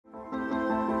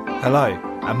Hello,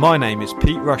 and my name is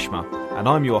Pete Rushmer, and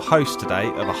I'm your host today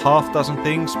of A Half Dozen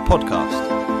Things podcast.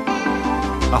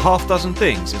 A Half Dozen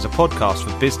Things is a podcast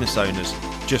for business owners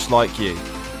just like you.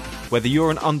 Whether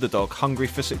you're an underdog hungry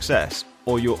for success,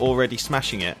 or you're already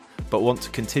smashing it but want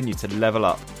to continue to level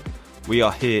up, we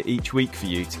are here each week for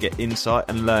you to get insight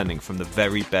and learning from the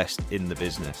very best in the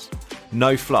business.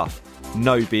 No fluff,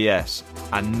 no BS,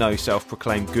 and no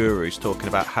self-proclaimed gurus talking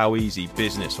about how easy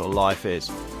business or life is.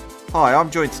 Hi,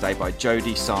 I'm joined today by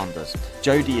Jodi Sanders.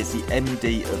 Jodi is the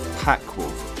MD of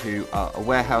Pacwolf, who are a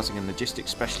warehousing and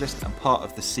logistics specialist and part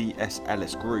of the CS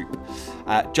Ellis Group.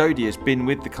 Jodi has been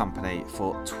with the company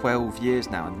for 12 years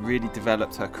now and really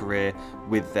developed her career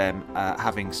with them,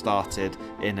 having started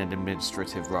in an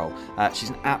administrative role. She's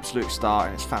an absolute star,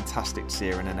 and it's fantastic to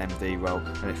see her in an MD role,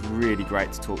 and it's really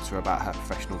great to talk to her about her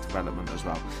professional development as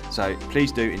well. So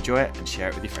please do enjoy it and share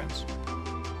it with your friends.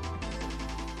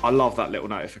 I love that little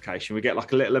notification. We get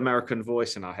like a little American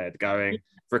voice in our head going,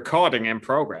 recording in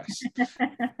progress.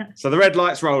 So the red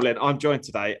light's rolling. I'm joined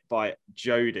today by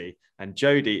Jodi, and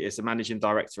Jodi is the Managing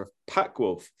Director of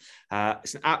Pacwolf.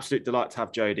 It's an absolute delight to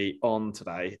have Jodi on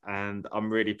today, and I'm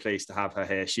really pleased to have her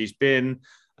here. She's been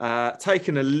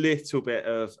taken a little bit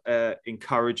of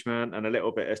encouragement and a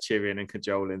little bit of cheering and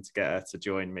cajoling to get her to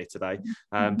join me today.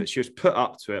 But she was put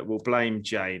up to it. We'll blame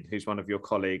Jane, who's one of your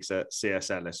colleagues at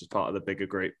CS Ellis as part of the bigger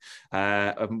group.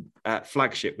 At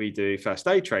Flagship, we do first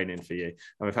aid training for you. And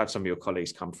we've had some of your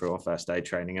colleagues come through our first aid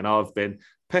training, and I've been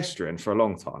pestering for a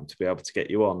long time to be able to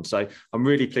get you on. So I'm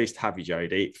really pleased to have you,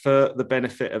 Jodi. For the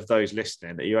benefit of those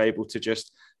listening, are you able to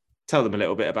just tell them a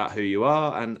little bit about who you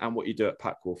are and what you do at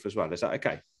Pacwolf as well? Is that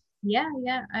okay? Yeah.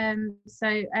 I'm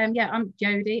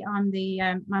Jodi. I'm the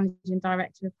Managing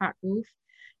Director of Pacwolf.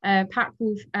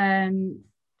 Pacwolf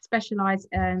specialise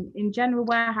in general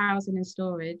warehousing and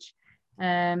storage,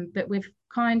 but we've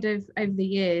kind of over the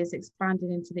years expanded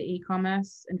into the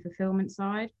e-commerce and fulfilment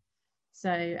side.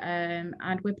 So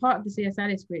and we're part of the CS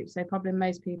Ellis Group. So probably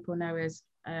most people know us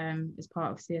as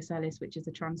part of CS Ellis, which is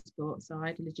the transport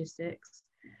side, logistics.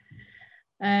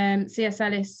 CS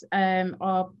Ellis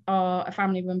are a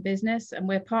family-run business, and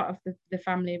we're part of the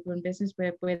family-run business.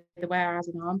 We're the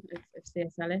warehousing arm of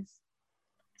CS Ellis,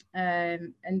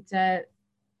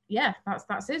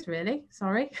 that's it really.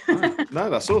 Sorry.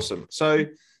 No, that's awesome. So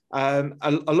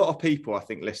a lot of people, I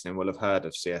think, listening will have heard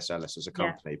of CS Ellis as a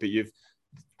company, but you've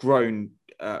grown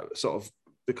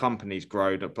the company's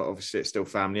grown, but obviously it's still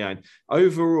family owned.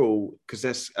 Overall, because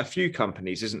there's a few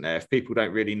companies, isn't there? If people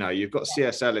don't really know, you've got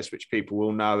CS Ellis, which people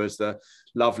will know as the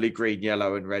lovely green,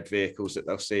 yellow and red vehicles that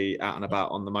they'll see out and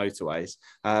about on the motorways.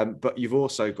 But you've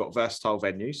also got Versatile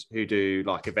Venues, who do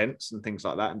like events and things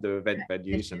like that, and do event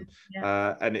venues.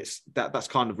 And it's that's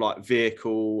kind of like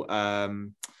vehicle,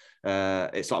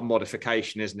 it's like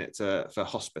modification, isn't it, for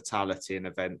hospitality and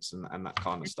events and that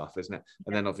kind of stuff, isn't it?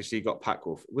 And then obviously you got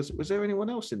Pacwolf. Was there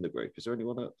anyone else in the group? Is there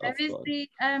anyone else? There is the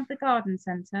garden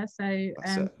centre. So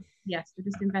yes, we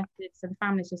just invested. So the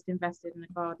family's just invested in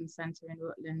a garden centre in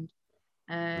Rutland.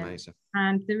 Amazing.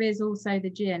 And there is also the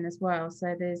gin as well.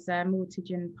 So there's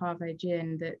multi-gin Parvo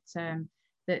gin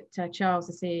that Charles,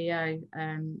 the CEO,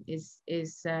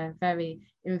 is very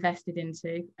invested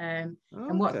into. And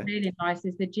what's really nice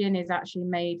is the gin is actually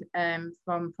made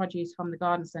from produce from the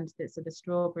garden centre. So the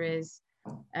strawberries,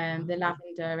 the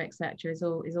lavender, etc., is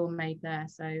all made there.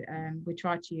 So we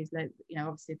try to use,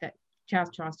 obviously that Charles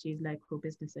tries to use local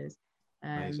businesses.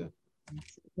 Amazing.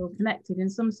 It's all connected in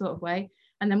some sort of way.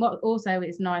 And then what also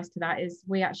is nice to that is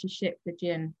we actually ship the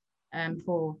gin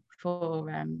for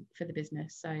the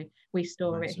business, so we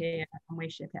store it here and we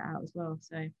ship it out as well.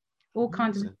 So all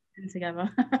kinds of things together.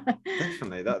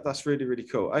 Definitely, that's really, really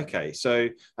cool. Okay, so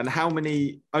and how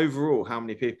many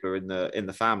people are in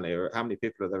the family, or how many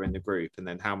people are there in the group, and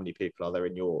then how many people are there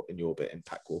in your bit in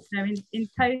Pacwolf? So in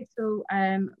total,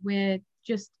 we're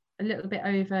just a little bit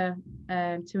over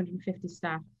 250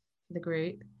 staff for the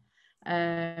group.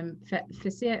 For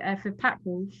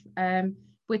Pacwolf,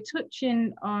 we're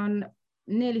touching on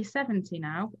nearly 70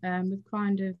 now.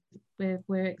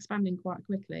 We're expanding quite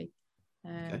quickly,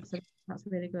 so that's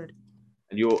really good.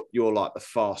 And you're like the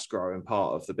fast growing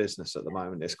part of the business at the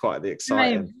moment. It's quite the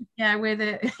exciting. Yeah,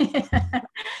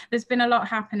 there's been a lot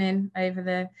happening over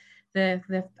the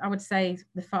I would say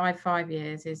the five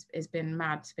years has been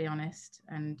mad, to be honest,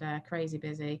 and crazy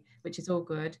busy, which is all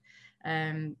good.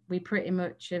 We pretty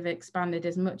much have expanded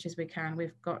as much as we can.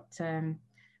 We've got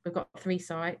 3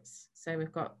 sites. So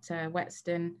we've got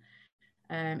Whetstone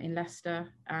in Leicester,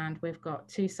 and we've got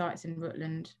 2 sites in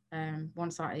Rutland,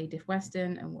 one site at Edith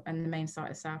Weston and the main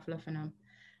site is South Luffenham.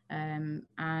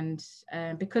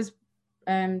 Because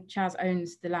Chaz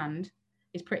owns the land,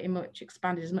 he's pretty much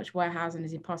expanded as much warehousing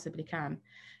as he possibly can.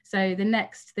 So the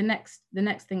next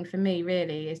thing for me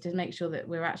really is to make sure that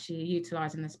we're actually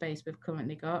utilising the space we've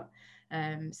currently got.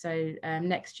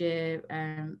 Next year,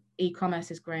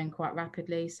 e-commerce is growing quite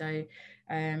rapidly. So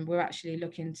we're actually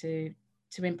looking to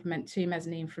implement 2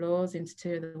 mezzanine floors into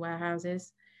 2 of the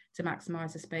warehouses to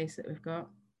maximise the space that we've got.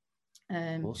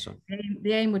 Awesome.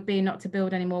 The aim would be not to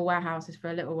build any more warehouses for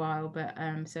a little while, but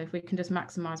so if we can just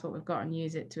maximise what we've got and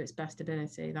use it to its best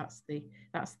ability, that's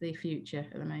the future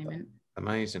at the moment.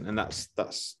 Amazing. And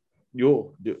that's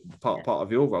your part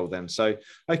of your role then. So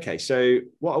okay, so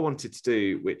what I wanted to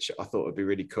do, which I thought would be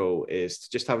really cool, is to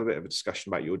just have a bit of a discussion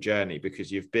about your journey, because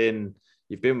you've been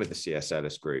with the CS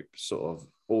Ellis Group sort of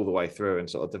all the way through and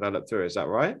sort of developed through. Is that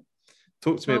right?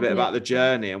 Talk to me a bit about the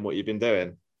journey and what you've been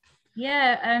doing.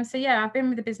 Yeah, I've been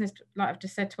with the business, like I've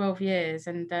just said, 12 years,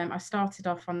 and I started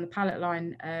off on the pallet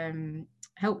line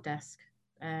help desk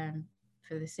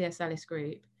for the CS Ellis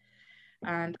Group,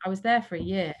 and I was there for a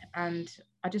year. And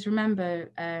I just remember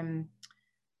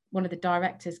one of the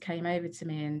directors came over to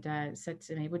me and said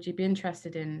to me, "Would you be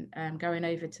interested in going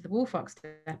over to the Woolfox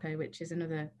depot, which is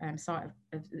another site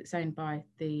that's owned by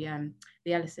the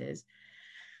Ellises?"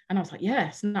 And I was like,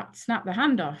 yeah, snap the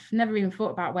hand off. Never even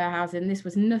thought about warehousing. This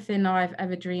was nothing I've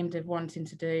ever dreamed of wanting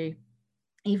to do,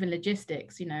 even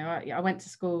logistics. You know, I went to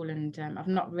school, and I've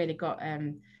not really got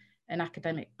an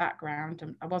academic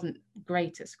background. I wasn't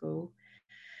great at school.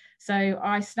 So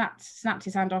I snapped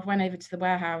his hand off, went over to the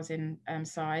warehousing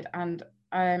side. And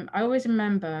I always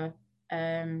remember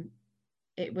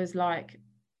it was like,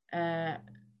 I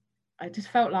just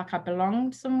felt like I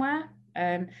belonged somewhere.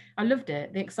 I loved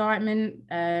it, the excitement,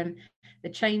 the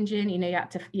changing, you know,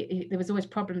 there was always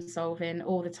problem solving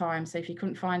all the time. So if you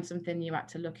couldn't find something, you had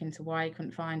to look into why you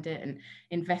couldn't find it and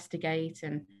investigate.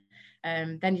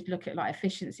 And then you'd look at like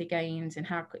efficiency gains and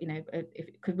how, you know,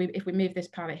 if we move this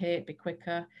pallet here, it'd be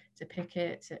quicker to pick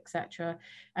it, etc.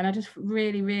 And I just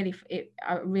really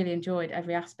enjoyed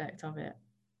every aspect of it.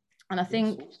 And I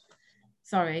think,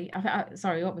 sorry,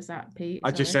 what was that, Pete?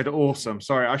 I just said awesome.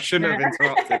 Sorry, I shouldn't have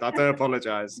interrupted. I do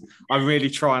apologise. I'm really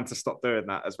trying to stop doing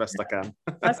that as best I can.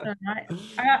 That's all right.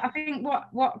 I think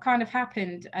what kind of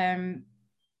happened,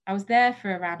 I was there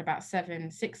for around about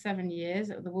 7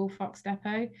 years at the Woolfox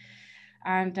depot,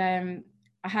 and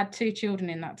I had 2 children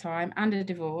in that time and a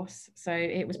divorce. So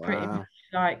it was pretty much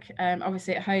like,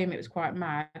 obviously at home it was quite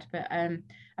mad, but I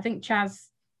think Chaz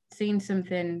seen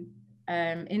something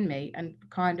in me and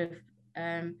kind of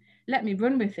let me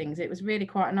run with things. It was really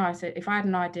quite nice. If I had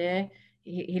an idea,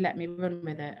 he let me run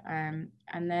with it. And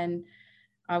then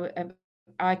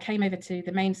I came over to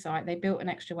the main site. They built an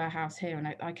extra warehouse here, and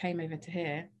I came over to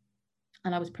here,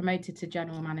 and I was promoted to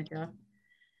general manager.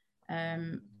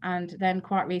 And then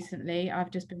quite recently,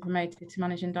 I've just been promoted to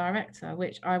managing director,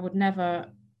 which I would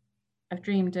never have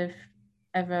dreamed of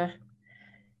ever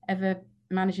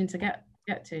managing to get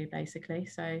to, basically.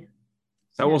 So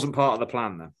it wasn't part of the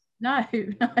plan then? No,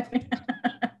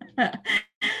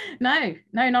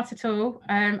 not at all.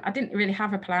 I didn't really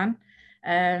have a plan.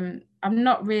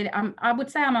 I would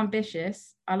say I'm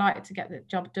ambitious. I like to get the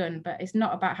job done, but it's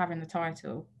not about having the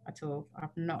title at all.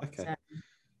 I've not. Okay.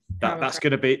 That's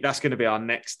going to be our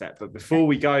next step. But before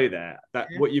we go there,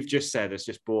 what you've just said has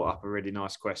just brought up a really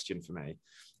nice question for me,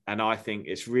 and I think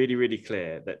it's really, really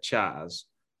clear that Chaz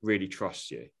really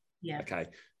trusts you. Yeah. Okay.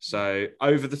 So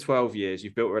over the 12 years,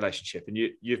 you've built a relationship, and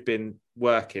you've been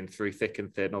working through thick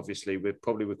and thin, obviously, with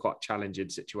quite challenging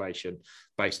situation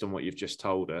based on what you've just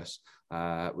told us,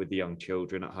 with the young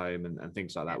children at home and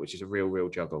things like that, which is a real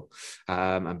juggle,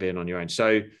 and being on your own.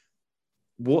 So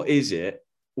what is it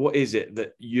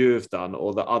that you've done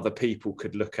or that other people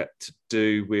could look at to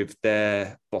do with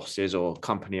their bosses or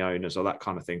company owners or that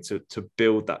kind of thing to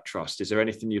build that trust? Is there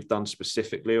anything you've done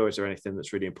specifically, or is there anything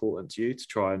that's really important to you to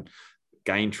try and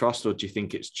gain trust, or do you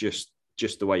think it's just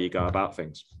the way you go about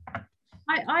things?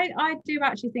 I do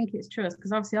actually think it's trust,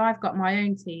 because obviously I've got my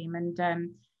own team, and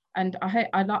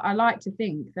I like to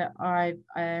think that I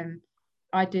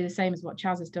do the same as what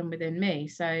Chaz has done within me.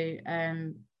 So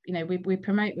you know, we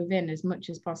promote within as much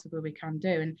as possible we can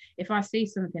do. And if I see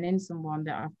something in someone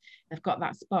that they've got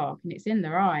that spark and it's in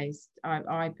their eyes,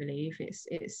 I believe it's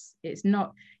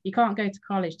not, you can't go to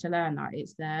college to learn that,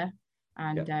 it's there.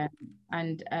 And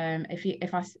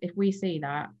if we see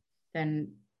that,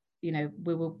 then, you know,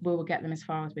 we will get them as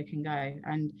far as we can go.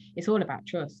 And it's all about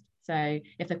trust. So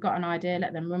if they've got an idea,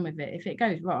 let them run with it. If it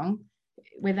goes wrong,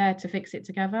 we're there to fix it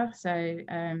together. So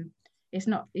it's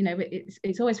not, you know,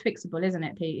 it's always fixable, isn't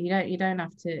it, Pete? You don't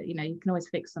have to, you know, you can always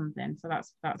fix something. So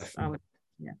that's how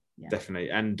Definitely.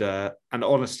 And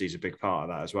honesty is a big part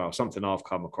of that as well. Something I've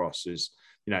come across is,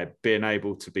 being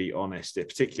able to be honest,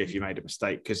 particularly if you made a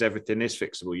mistake, because everything is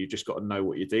fixable. You just got to know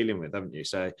what you're dealing with, haven't you?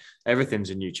 So everything's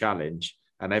a new challenge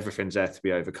and everything's there to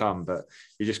be overcome, but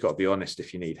you just got to be honest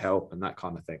if you need help and that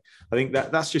kind of thing. I think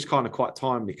that's just kind of quite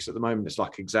timely, because at the moment it's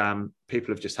like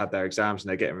people have just had their exams and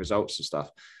they're getting results and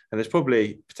stuff. And there's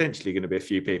probably potentially going to be a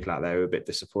few people out there who are a bit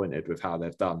disappointed with how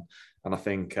they've done. And I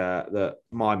think that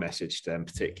my message to them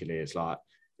particularly is like,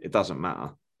 it doesn't matter.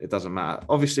 It doesn't matter.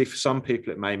 Obviously, for some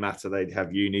people, it may matter. They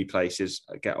have uni places,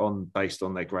 get on based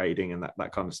on their grading and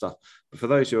that kind of stuff. But for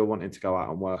those who are wanting to go out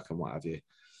and work and what have you,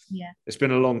 it's been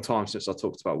a long time since I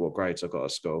talked about what grades I got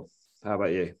at school. How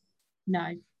about you? No,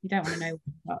 you don't want to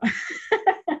know.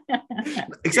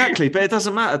 Exactly, but it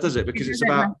doesn't matter, does it? Because it's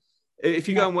about, if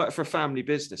you go and work for a family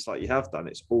business like you have done,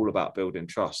 it's all about building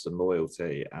trust and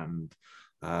loyalty and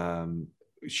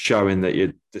showing that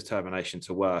your determination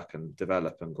to work and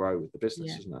develop and grow with the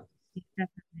business, isn't it?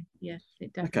 Definitely. Yes,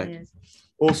 it definitely is.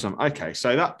 Awesome. Okay,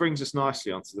 so that brings us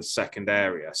nicely onto the second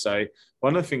area. So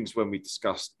one of the things when we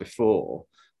discussed before,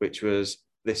 which was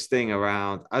this thing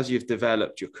around, as you've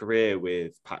developed your career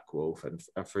with Pacwolf and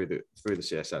through the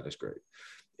CS Ellis Group,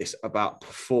 it's about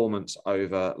performance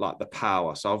over like the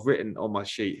power. So I've written on my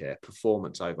sheet here,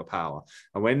 performance over power.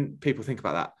 And when people think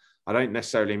about that, I don't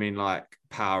necessarily mean like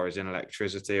power as in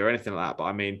electricity or anything like that, but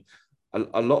I mean,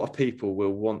 a lot of people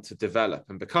will want to develop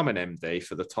and become an MD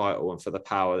for the title and for the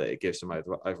power that it gives them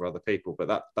over other people.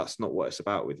 But that's not what it's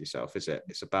about with yourself, is it?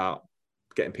 It's about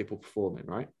getting people performing,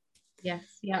 right? Yes.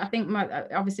 Yeah. I think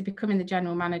obviously becoming the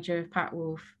general manager of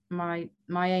Pacwolf, my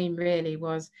aim really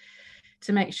was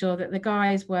to make sure that the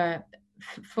guys were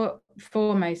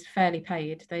foremost fairly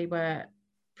paid. They were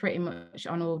pretty much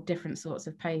on all different sorts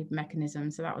of pay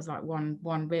mechanisms. So that was like one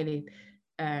really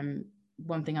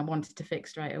one thing I wanted to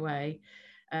fix straight away.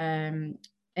 And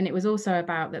it was also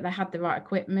about that they had the right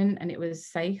equipment and it was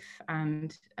safe.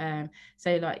 And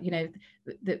so like,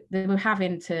 they were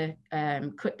having to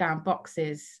cut down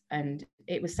boxes, and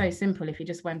it was so simple. If you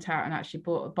just went out and actually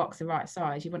bought a box the right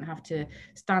size, you wouldn't have to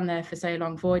stand there for so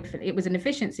long. It was an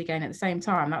efficiency gain at the same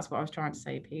time. That's what I was trying to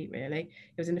say, Pete, really.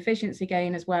 It was an efficiency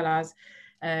gain as well as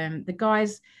the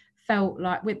guys felt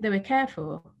like they were cared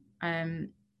for.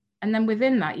 And then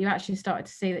within that, you actually started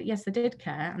to see that, yes, they did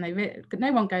care. And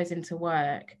no one goes into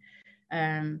work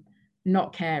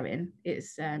not caring.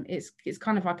 It's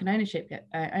kind of like an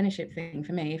ownership thing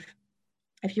for me.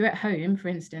 If you're at home, for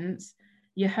instance,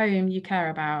 your home you care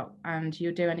about, and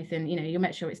you'll do anything, you'll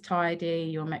make sure it's tidy,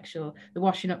 you'll make sure the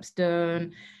washing up's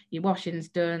done, your washing's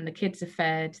done, the kids are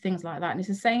fed, things like that. And it's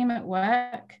the same at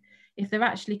work. If they're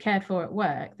actually cared for at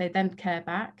work, they then care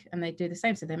back and they do the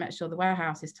same. So they make sure the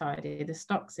warehouse is tidy, the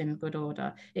stock's in good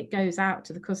order, it goes out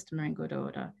to the customer in good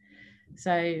order.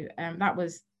 So that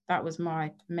was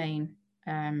my main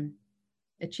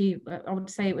achievement. I would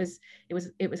say it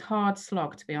was hard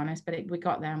slog, to be honest, but we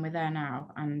got there and we're there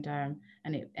now, and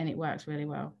it works really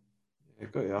well.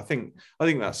 I think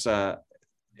that's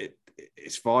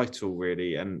it's vital,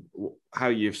 really, and how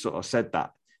you've sort of said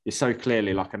that. You're so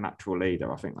clearly like a natural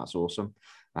leader. I think that's awesome.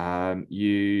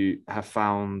 You have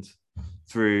found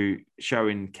through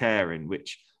showing caring,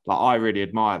 which like I really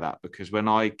admire that, because when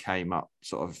I came up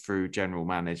sort of through general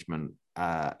management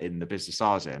in the business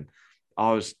I was in,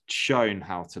 I was shown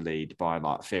how to lead by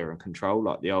like fear and control,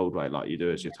 like the old way, like you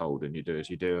do as you're told and you do as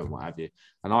you do and what have you.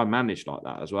 And I managed like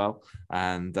that as well.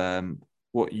 And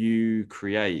what you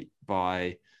create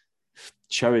by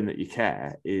showing that you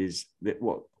care is that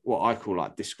what I call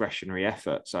like discretionary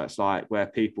effort. So it's like where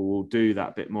people will do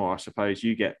that bit more. I suppose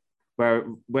you get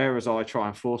whereas I try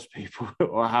and force people,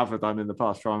 or have done in the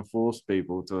past, try and force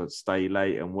people to stay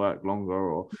late and work longer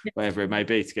or whatever it may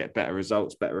be to get better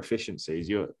results, better efficiencies.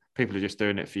 People are just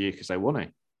doing it for you because they want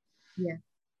to.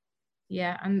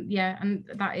 Yeah, and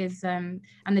that is and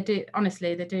they do,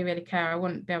 honestly, they do really care. I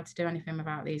wouldn't be able to do anything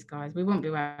without these guys. We wouldn't be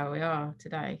where we are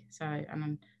today. So,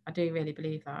 and I do really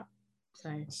believe that. So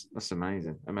that's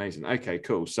amazing. Okay,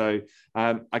 cool. So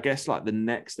I guess like the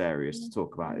next areas to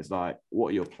talk about is like, what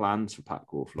are your plans for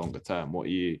Pacwolf longer term? What are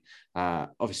you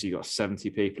obviously you've got 70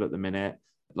 people at the minute.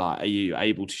 Like, are you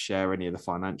able to share any of the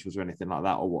financials or anything like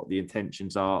that, or what the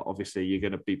intentions are? Obviously, you're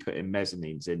going to be putting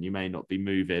mezzanines in. You may not be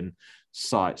moving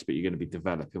sites, but you're going to be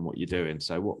developing what you're doing.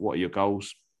 So what are your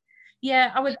goals?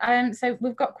 Yeah, I would. So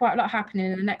we've got quite a lot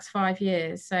happening in the next 5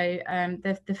 years. So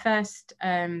the first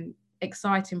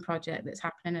exciting project that's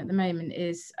happening at the moment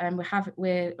is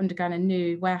we're undergoing a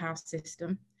new warehouse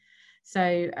system.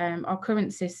 So our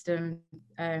current system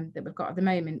that we've got at the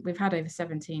moment, we've had over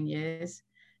 17 years,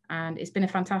 and it's been a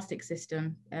fantastic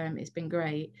system. It's been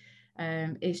great.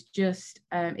 It's just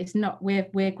it's not,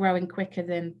 we're growing quicker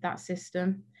than that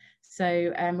system.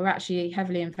 So we're actually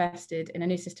heavily invested in a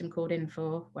new system called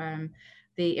Infor.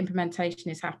 The implementation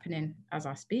is happening as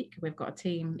I speak. We've got a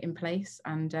team in place,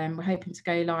 and we're hoping to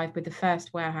go live with the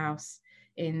first warehouse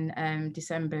in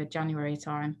December, January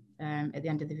time, at the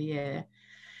end of the year.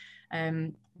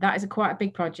 That is quite a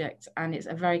big project, and it's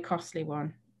a very costly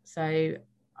one. So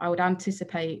I would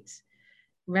anticipate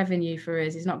revenue for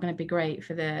us is not going to be great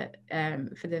for the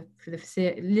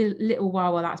little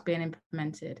while that's being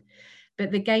implemented.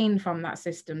 But the gain from that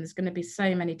system, there's going to be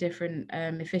so many different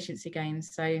efficiency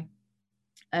gains. So,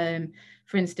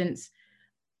 for instance,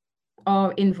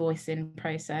 our invoicing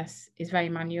process is very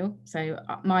manual. So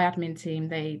my admin team,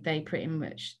 they pretty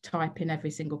much type in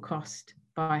every single cost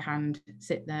by hand,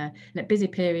 sit there, and at busy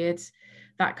periods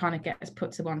that kind of gets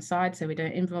put to one side, so we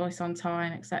don't invoice on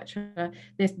time, etc.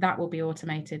 That will be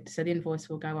automated, so the invoice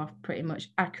will go off pretty much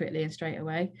accurately and straight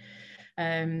away.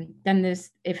 Then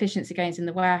there's efficiency gains in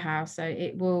the warehouse, so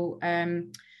it will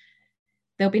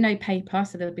there'll be no paper,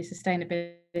 so there'll be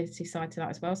sustainability side to that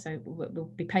as well, so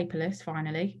we'll be paperless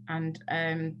finally. And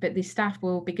but the staff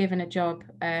will be given a job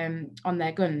on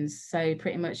their guns, so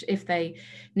pretty much if they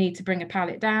need to bring a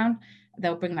pallet down,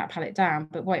 they'll bring that pallet down.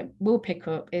 But what it will pick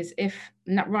up is if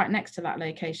right next to that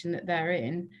location that they're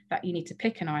in, that you need to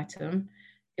pick an item,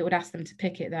 it would ask them to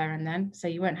pick it there and then. So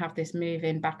you won't have this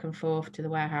moving back and forth to the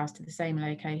warehouse to the same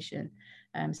location.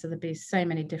 So there'll be so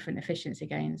many different efficiency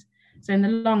gains. So in the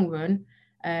long run,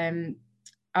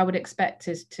 I would expect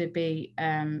us to be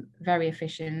very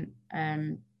efficient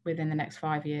within the next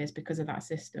 5 years because of that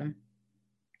system.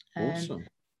 Awesome.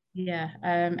 Yeah,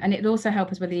 and it also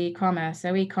helps us with the e-commerce.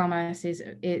 So e-commerce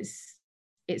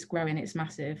it's growing, it's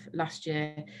massive. Last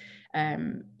year,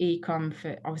 e-com,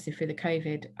 for obviously through the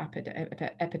COVID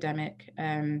epidemic,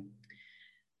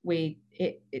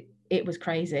 it was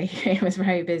crazy. It was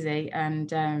very busy, and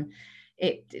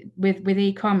with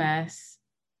e-commerce,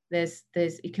 there's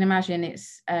you can imagine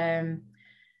it's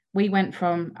we went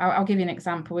from, I'll give you an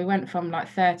example. We went from like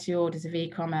 30 orders of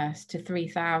e-commerce to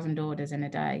 3,000 orders in a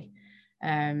day.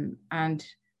 And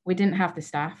we didn't have the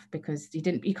staff because you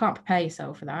can't prepare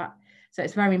yourself for that. So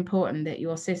it's very important that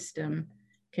your system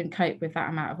can cope with that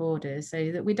amount of orders,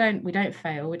 so that we don't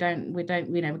fail. We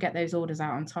get those orders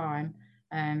out on time.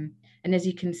 And as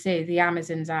you can see, the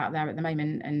Amazons out there at the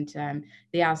moment, and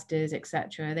the Asdas,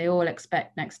 etc., they all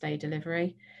expect next day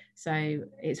delivery. So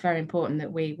it's very important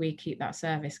that we keep that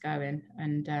service going,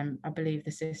 and I believe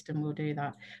the system will do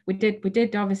that. We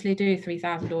did obviously do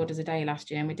 3,000 orders a day last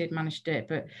year, and we did manage to do it,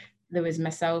 but there was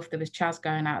myself, there was Chaz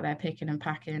going out there picking and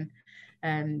packing.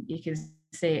 You can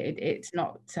see it's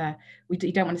not,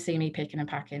 you don't want to see me picking and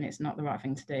packing. It's not the right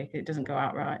thing to do. It doesn't go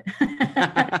out right.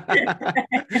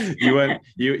 You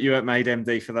weren't made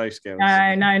MD for those skills.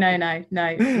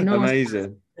 No.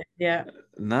 Amazing. Yeah.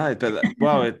 No, but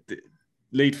well,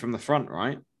 lead from the front,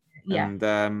 right? Yeah. And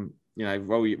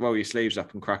roll your sleeves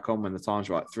up and crack on when the time's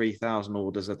right. 3,000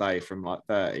 orders a day from like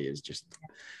 30 is just,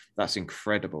 that's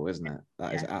incredible, isn't it?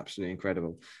 That is absolutely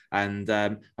incredible. And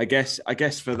I guess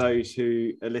for those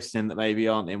who are listening that maybe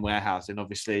aren't in warehousing,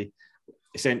 obviously,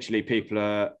 essentially people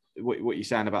are, what you're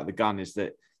saying about the gun is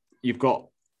that you've got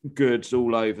goods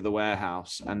all over the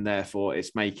warehouse, and therefore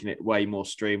it's making it way more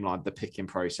streamlined, the picking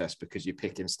process, because you're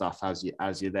picking stuff as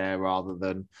you're there, rather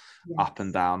than up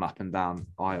and down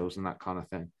aisles and that kind of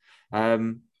thing.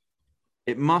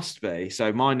 It must be.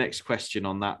 So my next question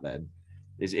on that then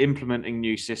is, implementing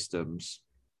new systems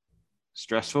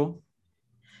stressful?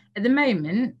 At the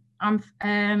moment, I've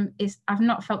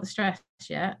not felt the stress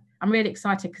yet. I'm really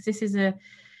excited because this is a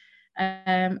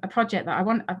project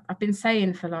that I've been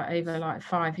saying for over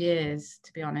 5 years,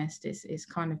 to be honest. It's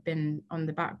kind of been on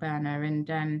the back burner,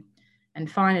 and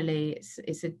finally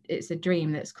it's a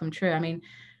dream that's come true. I mean,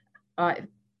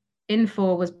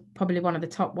 Infor was probably one of the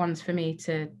top ones for me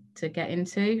to get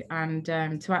into, and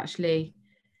to actually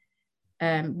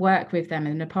work with them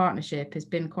in a partnership has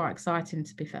been quite exciting,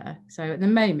 to be fair. So at the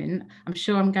moment, I'm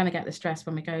sure I'm going to get the stress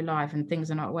when we go live and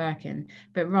things are not working.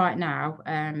 But right now,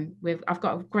 I've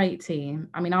got a great team.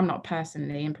 I mean, I'm not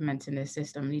personally implementing this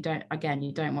system. You don't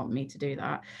want me to do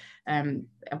that.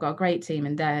 I've got a great team,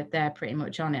 and they're pretty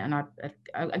much on it. And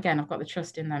I've got the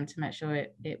trust in them to make sure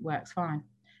it works fine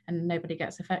and nobody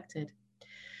gets affected.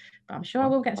 But I'm sure I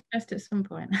will get stressed at some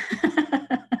point.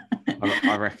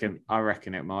 I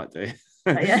reckon it might do.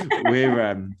 Yeah.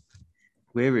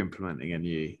 We're implementing a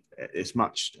new it's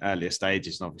much earlier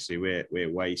stages, and obviously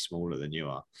we're way smaller than you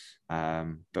are,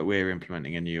 but we're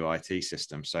implementing a new IT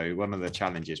system. So one of the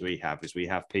challenges we have is we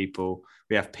have people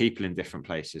in different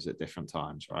places at different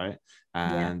times, right?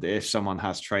 And if someone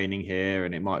has training here,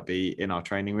 and it might be in our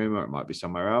training room, or it might be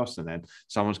somewhere else, and then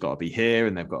someone's got to be here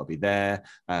and they've got to be there,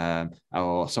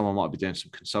 or someone might be doing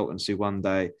some consultancy one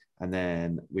day, and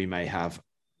then we may have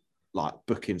like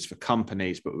bookings for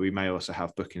companies, but we may also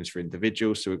have bookings for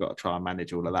individuals. So we've got to try and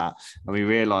manage all of that. And we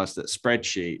realized that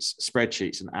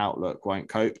spreadsheets and Outlook won't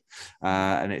cope.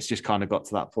 And it's just kind of got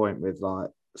to that point with like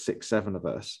 6-7 of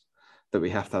us that we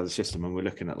have to have the system. And we're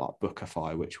looking at like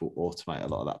Bookify, which will automate a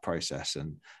lot of that process.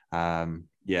 And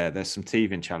there's some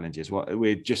teething challenges.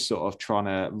 We're just sort of trying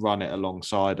to run it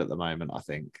alongside at the moment, I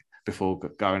think, before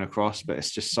going across. But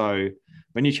it's just so,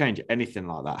 when you change anything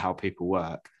like that, how people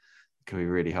work, can be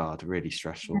really hard, really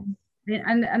stressful.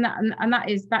 And that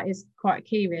is quite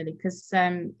key, really, because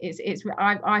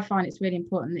I find it's really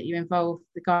important that you involve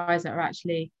the guys that are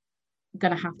actually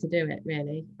going to have to do it,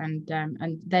 really, and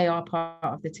they are part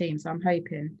of the team. So I'm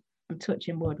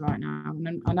touching wood right now,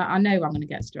 and I know I'm going to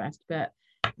get stressed, but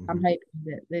I'm hoping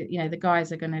that the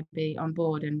guys are going to be on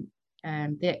board,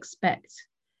 and they expect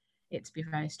it to be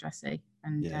very stressy.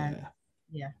 And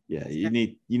you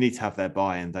need to have their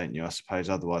buy-in, don't you, I suppose,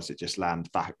 otherwise it just lands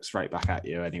straight back at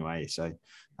you anyway. So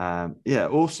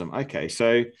awesome. Okay,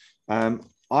 so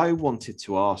I wanted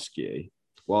to ask you,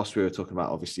 whilst we were talking about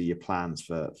obviously your plans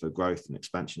for growth and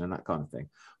expansion and that kind of thing,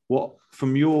 what,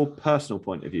 from your personal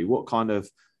point of view, what kind of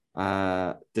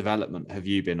development have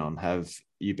you been on? Have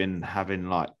you been having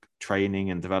like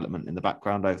training and development in the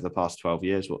background over the past 12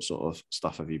 years? What sort of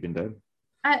stuff have you been doing?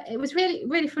 It was really,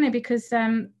 really funny because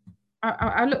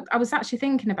I was actually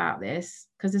thinking about this,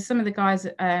 because there's some of the guys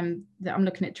that I'm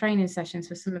looking at training sessions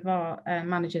for some of our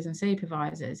managers and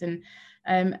supervisors, and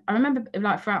I remember,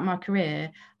 like, throughout my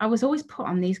career I was always put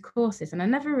on these courses and I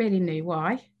never really knew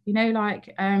why,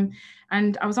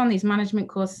 and I was on these management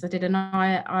courses. I did an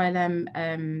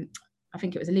ILM, I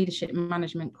think it was a leadership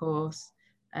management course,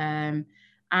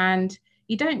 and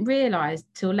you don't realise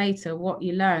till later what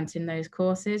you learnt in those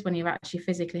courses when you're actually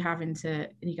physically having to,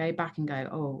 you go back and go,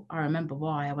 oh, I remember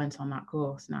why I went on that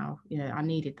course now. I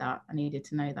needed that. I needed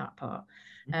to know that part.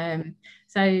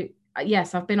 So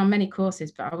yes, I've been on many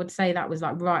courses, but I would say that was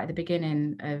like right at the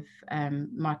beginning of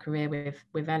my career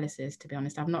with Ellis's, to be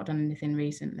honest. I've not done anything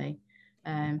recently.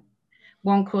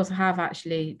 One course I have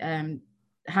actually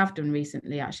have done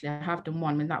recently, I have done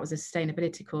one, and that was a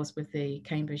sustainability course with the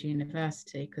Cambridge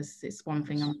University, because it's one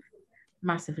thing I'm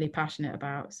massively passionate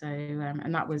about. So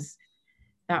and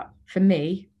that for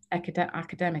me,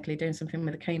 academically, doing something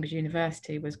with the Cambridge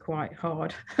University was quite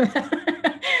hard. But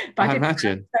I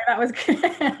imagine. So that was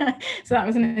so that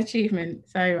was an achievement.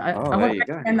 So I won't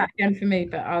recommend that again for me,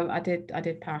 but I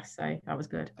did pass, so that was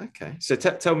good. Okay, so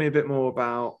tell me a bit more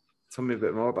about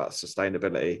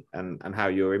sustainability and how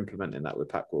you're implementing that with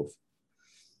Pacwolf.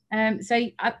 So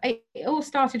it all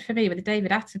started for me with the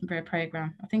David Attenborough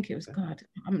program. I think it was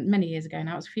many years ago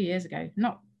now. It was a few years ago.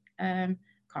 Not can't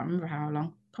remember how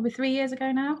long. Probably 3 years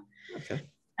ago now. Okay.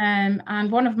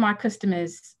 And one of my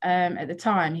customers at the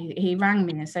time, he rang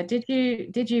me and said, "Did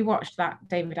you watch that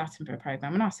David Attenborough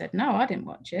program?" And I said, "No, I didn't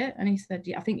watch it." And he said,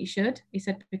 "Yeah, I think you should." He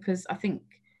said, "Because I think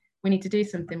we need to do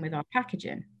something with our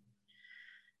packaging."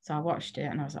 So I watched it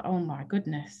and I was like, oh my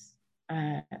goodness.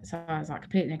 So I was like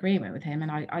completely in agreement with him,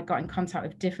 and I got in contact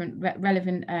with different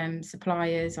relevant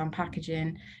suppliers on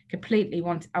packaging.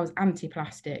 I was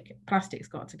anti-plastic. Plastic's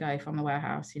got to go from the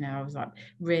warehouse. I was like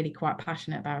really quite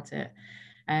passionate about it.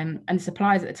 And the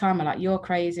suppliers at the time were like, "You're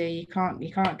crazy. You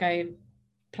can't go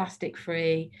plastic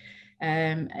free."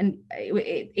 And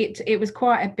it was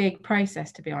quite a big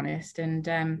process, to be honest. And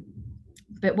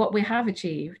but what we have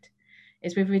achieved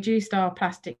is we've reduced our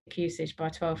plastic usage by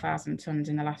 12,000 tonnes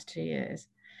in the last 2 years.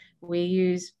 We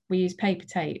use paper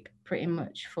tape pretty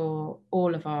much for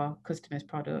all of our customers'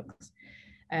 products,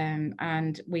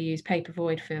 and we use paper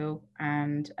void fill,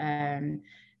 and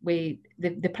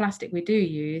the plastic we do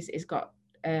use has got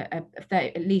at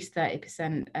least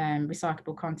 30%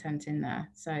 recyclable content in there.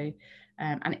 So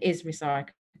and it is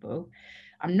recyclable.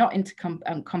 I'm not into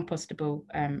compostable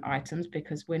items,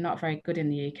 because we're not very good in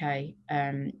the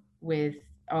UK with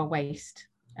our waste,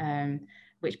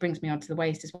 which brings me on to the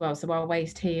waste as well. So our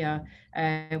waste here,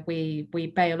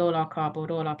 we bale all our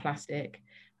cardboard, all our plastic.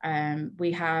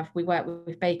 We work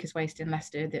with Baker's Waste in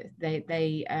Leicester. That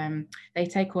they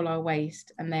take all our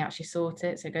waste and they actually sort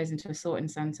it. So it goes into a sorting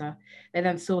centre. They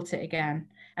then sort it again,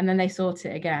 and then they sort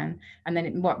it again. And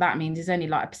then what that means is only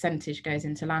like a percentage goes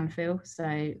into landfill.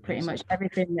 So pretty much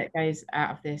everything that goes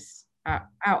out of this,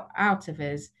 out of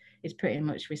us, is pretty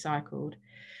much recycled.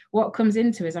 What comes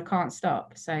into us, I can't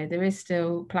stop. So there is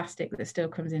still plastic that still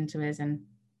comes into us, and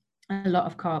a lot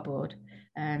of cardboard.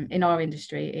 In our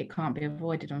industry, it can't be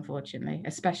avoided, unfortunately,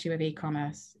 especially with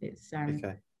e-commerce. It's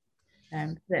Okay.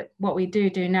 but what we do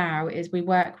now is we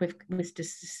work with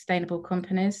sustainable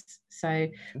companies. So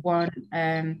one,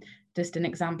 just an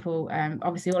example,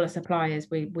 obviously all our suppliers,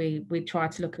 we try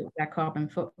to look at their carbon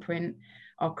footprint.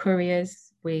 Our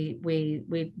couriers, we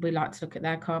like to look at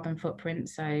their carbon footprint.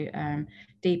 So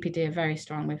DPD are very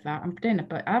strong with that. I'm doing a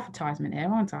bit advertisement here,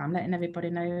 aren't I? I'm letting everybody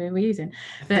know who we're using.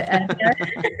 But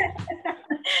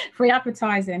free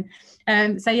advertising.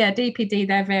 So yeah, DPD,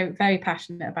 they're very, very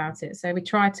passionate about it. So we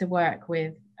try to work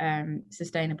with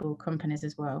sustainable companies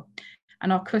as well.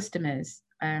 And our customers,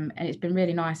 and it's been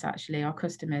really nice actually, our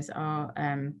customers are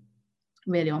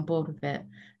really on board with it.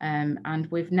 And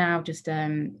we've now just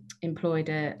employed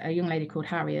a young lady called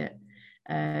Harriet,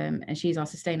 and she's our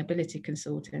sustainability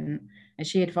consultant, and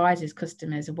she advises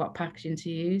customers of what packaging to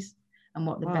use and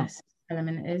what the best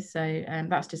element is. So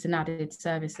that's just an added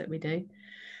service that we do.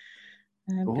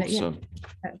 Awesome. But yeah,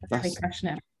 very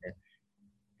passionate.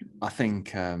 I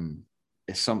think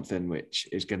it's something which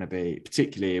is going to be,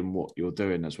 particularly in what you're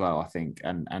doing as well, I think,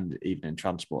 and even in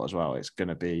transport as well, it's going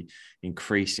to be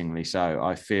increasingly so.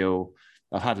 I feel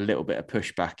I've had a little bit of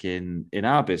pushback in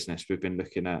our business. We've been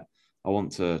looking at, I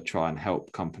want to try and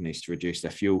help companies to reduce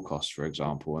their fuel costs, for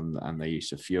example, and their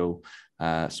use of fuel.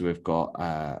 So we've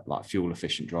got like fuel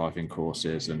efficient driving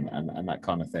courses and that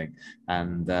kind of thing.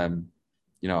 And,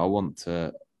 I want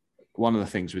to, one of the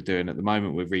things we're doing at the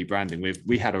moment, we're rebranding.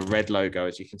 We had a red logo,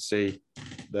 as you can see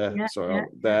there.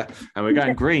 There, and we're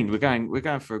going green. We're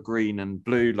going for a green and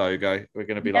blue logo. We're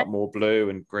going to be like more blue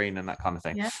and green and that kind of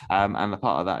thing. And the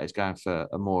part of that is going for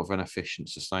a more of an efficient,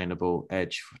 sustainable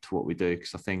edge to what we do,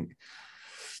 because I think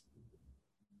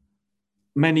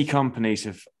many companies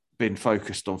have been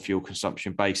focused on fuel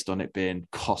consumption based on it being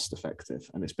cost effective,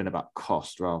 and it's been about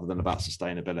cost rather than about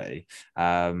sustainability.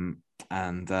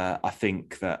 And I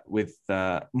think that with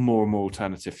more and more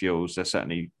alternative fuels, there's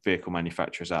certainly vehicle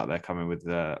manufacturers out there coming with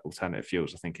alternative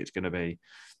fuels. I think it's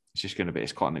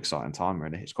quite an exciting time,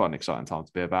 really. It's quite an exciting time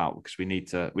to be about, because we need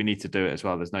to do it as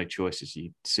well. There's no choices.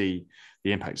 You see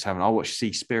the impact it's having. I watched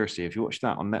Seaspiracy. If you watched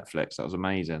that on Netflix, that was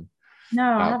amazing. No,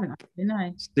 I haven't actually,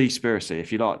 no. Seaspiracy.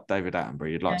 If you like David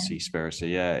Attenborough, you'd like Seaspiracy.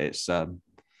 Yeah, it's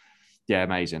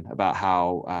amazing about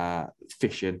how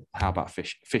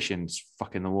fishing's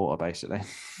fucking the water, basically.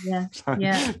 Yeah.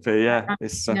 But yeah,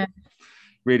 it's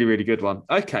really, really good one.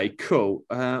 Okay, cool.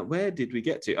 Where did we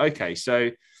get to? Okay,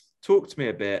 so talk to me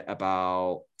a bit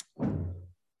about,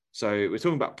 so we're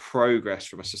talking about progress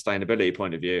from a sustainability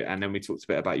point of view, and then we talked a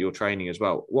bit about your training as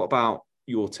well. What about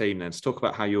your team then? So talk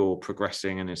about how you're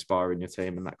progressing and inspiring your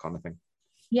team and that kind of thing.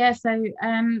 Yeah, so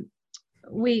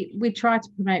we try to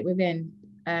promote within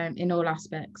in all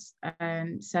aspects. Like I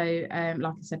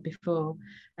said before,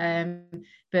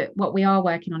 but what we are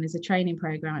working on is a training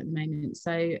program at the moment.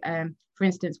 So for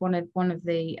instance, one of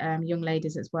the young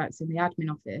ladies that works in the admin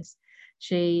office,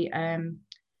 she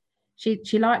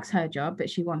likes her job, but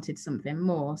she wanted something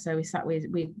more. So we sat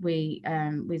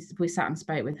and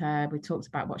spoke with her. We talked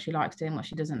about what she likes doing, what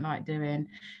she doesn't like doing,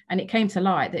 and it came to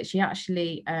light that she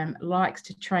actually likes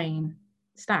to train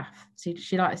staff. So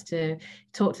she likes to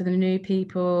talk to the new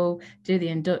people, do the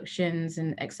inductions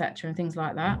and etc. and things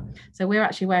like that. So we're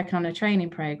actually working on a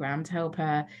training program to help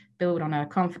her build on her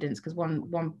confidence, because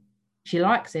one she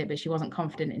likes it, but she wasn't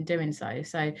confident in doing so.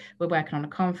 So we're working on a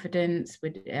confidence.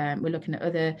 We're looking at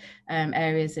other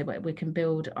areas that we can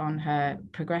build on her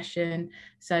progression.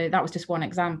 So that was just one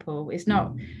example. It's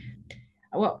not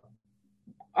what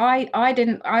I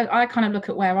kind of look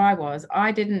at where I was.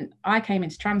 I came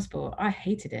into transport. I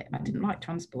hated it. I didn't like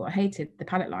transport. I hated the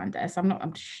pallet line desk.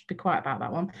 I'm just be quiet about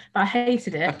that one, but I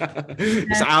hated it.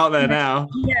 It's out there now.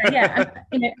 Yeah.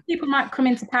 And, people might come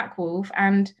into Pacwolf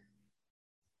and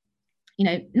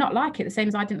not like it the same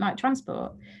as I didn't like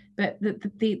transport. But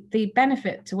the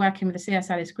benefit to working with the CS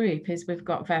Ellis Group is we've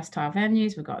got versatile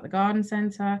venues, we've got the garden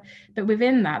centre, but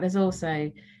within that there's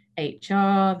also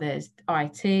HR, there's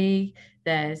IT,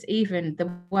 there's even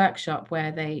the workshop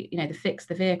where they fix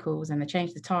the vehicles and they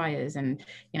change the tyres and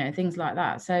things like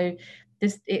that. So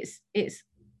it's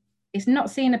not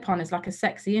seen upon as like a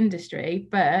sexy industry,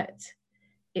 but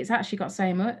it's actually got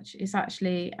so much. It's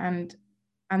actually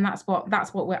and that's what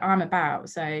I'm about.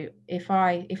 So if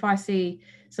I see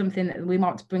something that we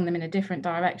want to bring them in a different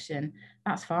direction,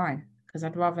 that's fine, because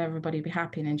I'd rather everybody be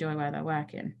happy and enjoy where they're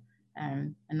working,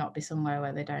 and not be somewhere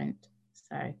where they don't.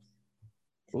 So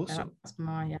awesome. That's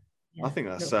my I think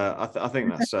that's I think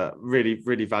that's a really,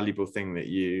 really valuable thing that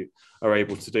you are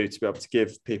able to do, to be able to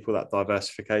give people that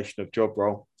diversification of job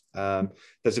role.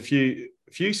 There's a few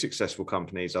successful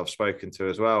companies I've spoken to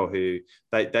as well who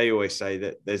they always say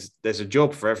that there's a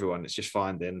job for everyone. It's just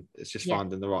finding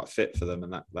finding the right fit for them,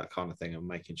 and that kind of thing, and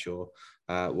making sure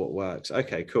what works.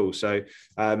 Okay, cool. So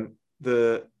from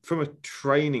a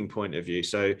training point of view,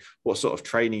 so what sort of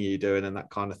training are you doing and that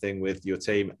kind of thing with your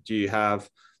team? Do you have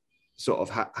sort of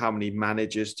how many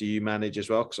managers do you manage as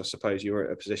well? Because I suppose you're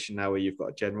at a position now where you've got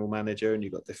a general manager and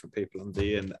you've got different people under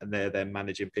you, and they're then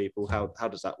managing people. How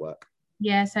does that work?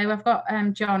 Yeah, so I've got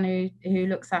John who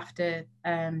looks after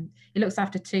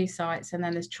two sites, and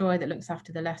then there's Troy that looks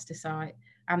after the Leicester site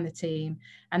and the team,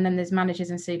 and then there's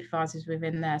managers and supervisors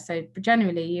within there. So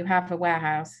generally you have a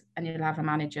warehouse and you'll have a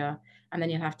manager, and then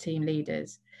you'll have team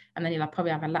leaders, and then you'll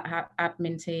probably have an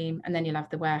admin team, and then you'll have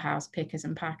the warehouse pickers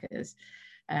and packers.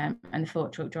 And the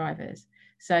fork truck drivers.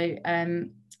 So,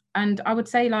 and I would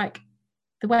say like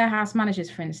the warehouse managers,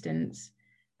 for instance,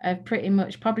 have pretty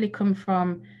much probably come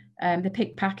from the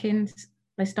pick packing.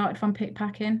 They started from pick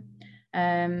packing.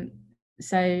 And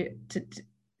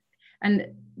I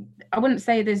wouldn't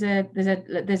say there's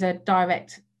a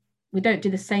direct. We don't do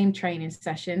the same training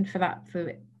session for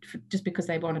just because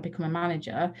they want to become a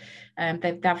manager.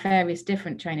 They have various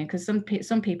different training, because some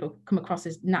people come across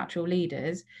as natural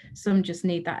leaders, some just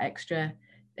need that extra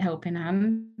helping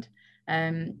hand.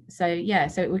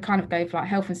 So we kind of go for like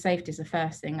health and safety is the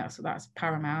first thing. That's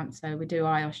paramount. So we do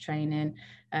IOS training,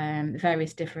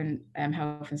 various different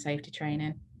health and safety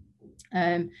training.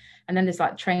 And then there's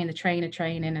like train the trainer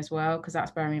training as well, because that's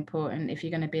very important. If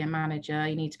you're going to be a manager,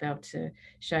 you need to be able to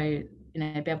show, be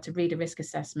able to read a risk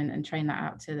assessment and train that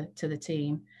out to the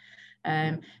team.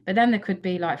 But then there could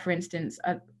be like, for instance,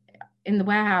 in the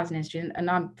warehousing industry, and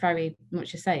I'm very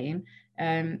much the same,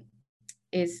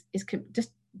 is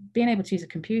just being able to use a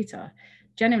computer.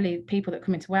 Generally, people that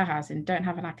come into warehousing don't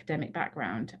have an academic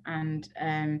background, and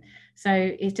so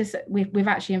it's just we've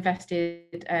actually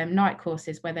invested night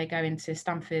courses where they go into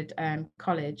Stanford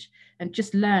College and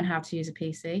just learn how to use a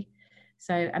PC.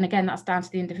 So, and again, that's down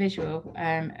to the individual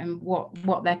and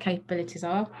what their capabilities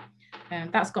are.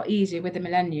 That's got easier with the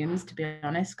millenniums, to be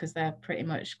honest, because they're pretty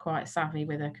much quite savvy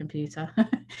with a computer.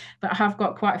 But I have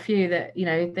got quite a few that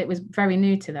that was very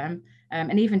new to them,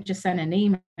 and even just send an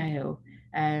email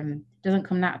doesn't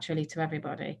come naturally to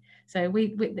everybody. So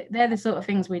we they're the sort of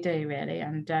things we do, really,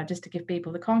 and just to give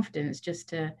people the confidence just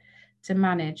to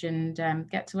manage and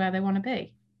get to where they want to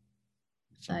be.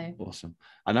 So awesome.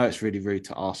 I know it's really rude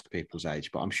to ask people's age,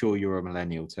 but I'm sure you're a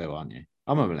millennial too, aren't you?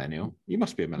 I'm a millennial. You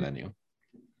must be a millennial.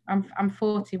 I'm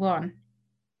 41.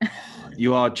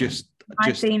 You are just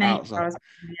outside.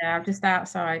 Yeah, I'm just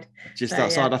outside. Just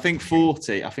outside. Yeah. I think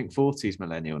 40 is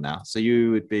millennial now. So you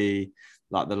would be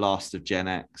like the last of Gen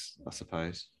X, I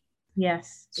suppose.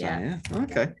 Yes. So, yeah.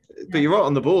 Okay. Yeah. But you're right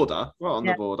on the border. Right on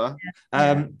the border.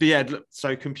 Yeah. But yeah,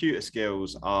 so computer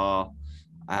skills are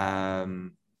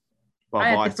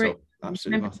vital.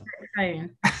 Absolutely vital.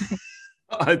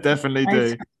 I definitely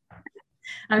do.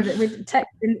 And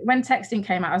when texting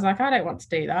came out, I was like, I don't want to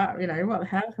do that. What the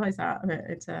hell is that?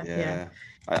 It's yeah.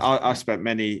 I spent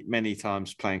many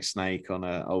times playing Snake on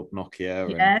an old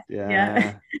Nokia.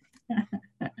 Yeah.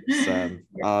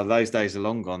 Those days are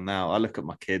long gone now. I look at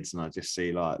my kids and I just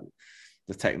see like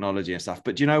the technology and stuff.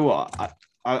 But do you know what?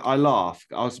 I laugh.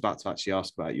 I was about to actually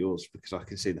ask about yours because I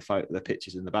can see the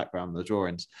pictures in the background, the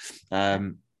drawings.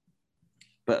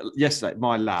 But yesterday,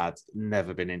 my lad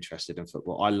never been interested in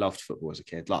football. I loved football as a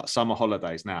kid. Like summer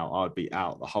holidays now, I'd be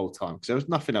out the whole time because there was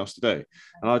nothing else to do.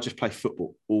 And I'd just play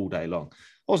football all day long.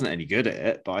 I wasn't any good at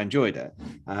it, but I enjoyed it.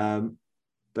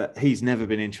 But he's never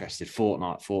been interested.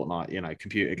 Fortnite,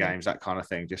 computer games, that kind of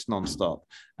thing, just nonstop.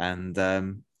 And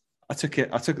I took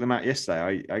them out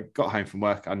yesterday. I got home from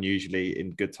work unusually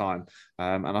in good time,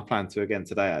 and I plan to again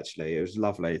today. Actually, it was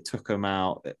lovely. Took them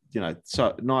out,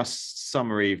 so nice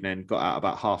summer evening. Got out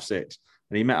about 6:30,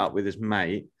 and he met up with his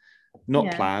mate.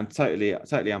 Not planned, totally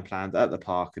unplanned, at the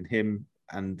park, and him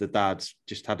and the dads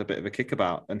just had a bit of a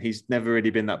kickabout. And he's never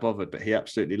really been that bothered, but he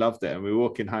absolutely loved it. And we were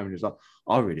walking home, and he was like,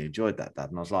 "I really enjoyed that,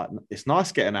 Dad." And I was like, "It's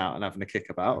nice getting out and having a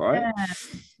kickabout, right?"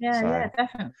 Yeah,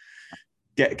 definitely.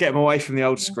 Get them away from the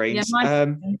old screens.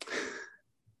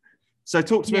 So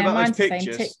talk to me about those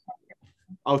pictures.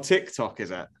 TikTok. TikTok,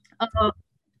 is it? Oh,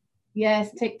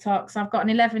 yes, TikTok. So I've got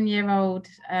an 11-year-old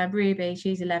Ruby.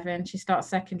 She's 11. She starts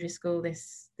secondary school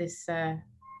this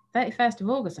 31st of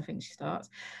August, I think she starts.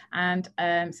 And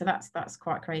so that's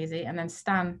quite crazy. And then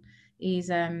Stan, he's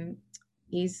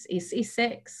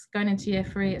 6, going into year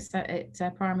 3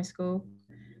 at primary school.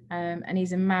 and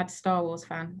he's a mad Star Wars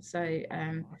fan. So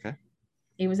Okay.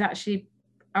 he was actually,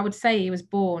 I would say, he was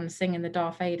born singing the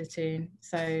Darth Vader tune.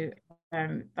 So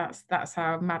that's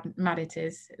how mad it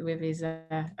is with his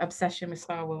obsession with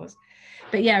Star Wars.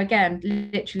 But yeah, again,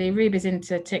 literally, Ruby's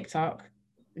into TikTok,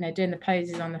 doing the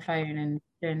poses on the phone and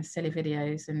doing silly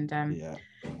videos, and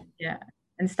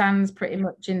and Stan's pretty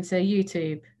much into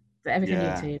YouTube, everything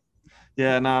YouTube.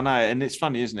 Yeah, no, and it's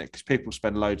funny, isn't it? Because people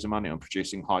spend loads of money on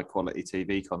producing high quality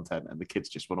TV content, and the kids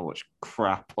just want to watch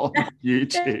crap on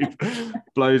YouTube.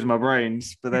 Blows my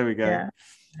brains, but there we go. Yeah.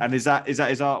 And is that his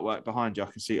artwork behind you? I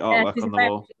can see artwork on the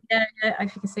wall. Yeah,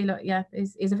 if you can see, look, yeah,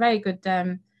 he's a very good.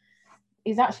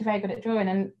 He's actually very good at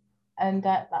drawing, and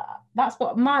that's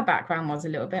what my background was a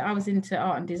little bit. I was into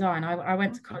art and design. I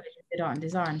went to college and did art and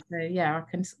design, so yeah, I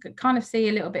can kind of see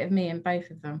a little bit of me in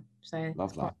both of them. So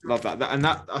love that, and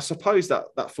that I suppose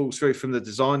that falls through from the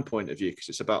design point of view, because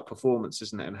it's about performance,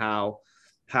 isn't it? And how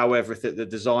everything, the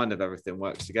design of everything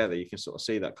works together. You can sort of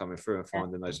see that coming through and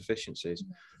finding those efficiencies.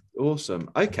 Awesome.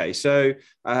 Okay, so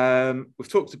we've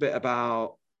talked a bit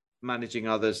about managing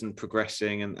others and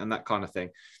progressing and that kind of thing.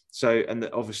 So, and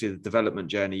obviously the development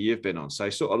journey you've been on. So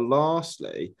sort of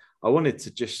lastly, I wanted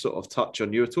to just sort of touch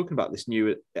on, you were talking about this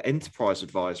new enterprise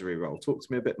advisory role. Talk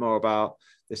to me a bit more about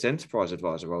this enterprise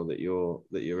advisor role that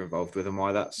you're involved with, and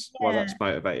why that's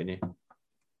motivating you.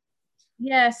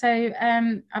 Yeah, so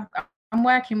I'm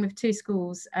working with 2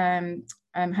 schools.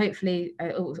 Hopefully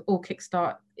all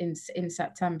kickstart in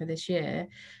September this year.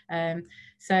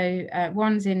 So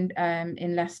one's in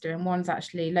Leicester, and one's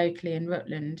actually locally in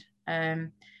Rutland.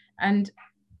 And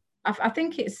I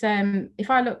think it's if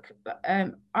I look,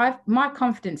 my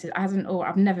confidence hasn't, or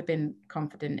I've never been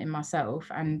confident in myself,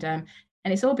 and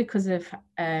it's all because of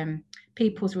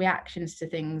people's reactions to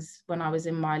things when I was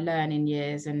in my learning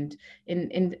years and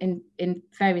in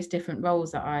various different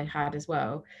roles that I had as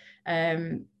well.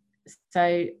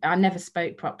 So I never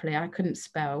spoke properly. I couldn't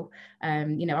spell. I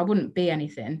wouldn't be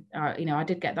anything. I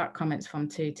did get that comments from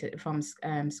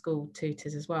school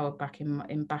tutors as well back in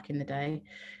the day,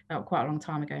 quite a long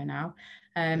time ago now.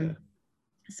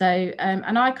 So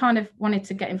and I kind of wanted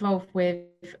to get involved with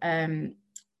the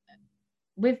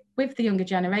younger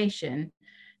generation,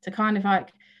 to kind of like,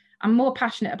 I'm more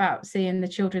passionate about seeing the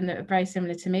children that are very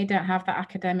similar to me, don't have that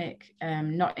academic,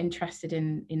 not interested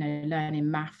in learning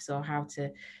maths or how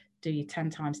to do your 10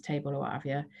 times table or what have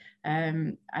you,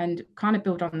 and kind of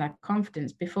build on their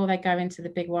confidence before they go into the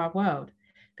big wide world,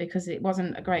 because it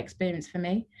wasn't a great experience for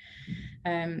me.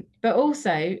 But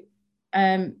also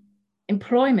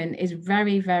employment is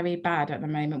very, very bad at the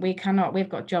moment. We've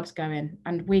got jobs going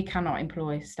and we cannot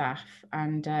employ staff,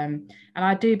 and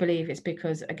I do believe it's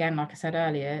because, again, like I said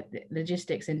earlier, the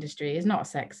logistics industry is not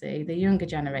sexy. The younger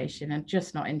generation are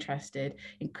just not interested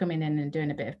in coming in and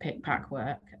doing a bit of pick pack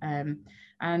work,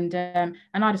 and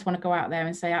I just want to go out there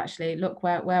and say, actually, look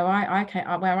where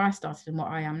I started and what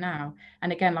I am now.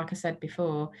 And again, like I said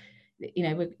before,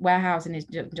 warehousing is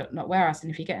not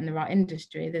warehousing. If you get in the right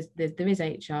industry, there is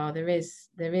HR, there is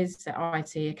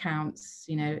IT, accounts,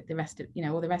 the rest of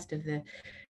all the rest of the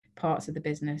parts of the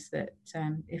business that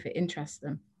if it interests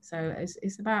them. So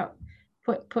it's about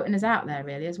putting us out there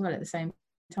really as well at the same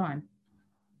time.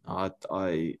 I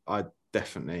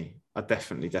definitely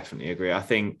agree. I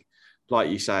think, like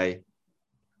you say,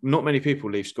 not many people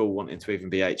leave school wanting to even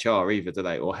be HR either, do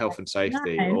they? Or health and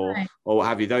safety, or what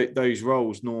have you. Those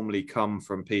roles normally come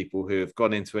from people who have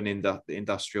gone into an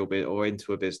industrial bit or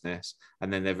into a business,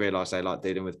 and then they realise they like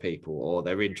dealing with people, or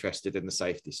they're interested in the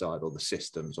safety side or the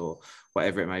systems or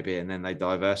whatever it may be, and then they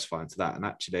diversify into that. And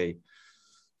actually,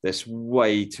 there's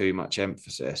way too much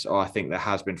emphasis, or I think there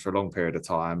has been for a long period of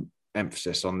time,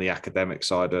 emphasis on the academic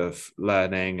side of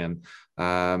learning, and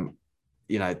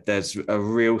there's a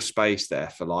real space there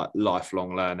for like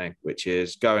lifelong learning, which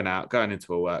is going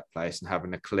into a workplace and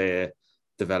having a clear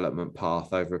development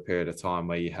path over a period of time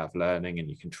where you have learning and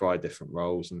you can try different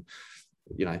roles. And,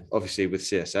 obviously with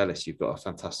CS Ellis, you've got a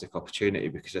fantastic opportunity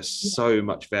because there's so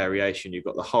much variation. You've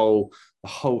got the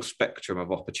whole spectrum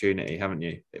of opportunity, haven't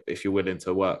you? If you're willing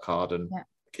to work hard and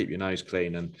keep your nose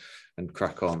clean and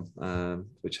crack on,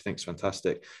 which I think is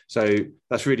fantastic. So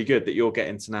that's really good that you're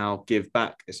getting to now give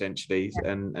back essentially,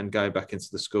 and go back into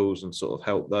the schools and sort of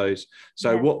help those.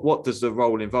 So what does the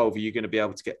role involve? Are you going to be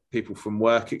able to get people from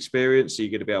work experience? Are you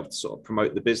going to be able to sort of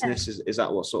promote the business? Is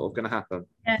that what's sort of going to happen?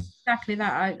 Yeah, exactly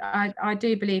that. I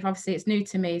do believe, obviously it's new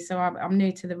to me, so I'm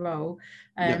new to the role.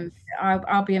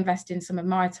 I'll be investing some of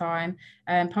my time,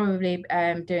 probably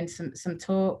doing some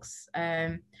talks.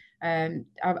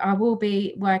 I will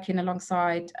be working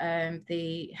alongside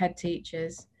the head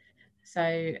teachers So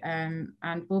and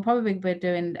we'll probably be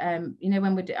doing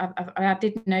when we do, I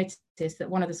did notice that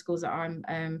one of the schools that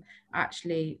I'm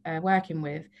actually working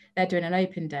with, they're doing an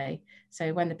open day.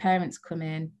 So when the parents come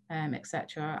in,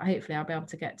 etc., hopefully I'll be able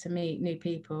to get to meet new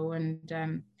people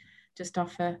and just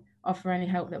offer any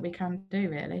help that we can do,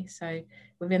 really. So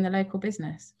within the local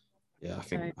business. Yeah,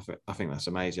 I think that's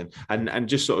amazing. And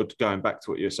just sort of going back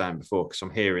to what you were saying before, because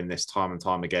I'm hearing this time and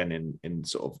time again in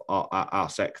sort of our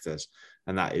sectors,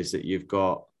 and that is that you've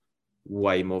got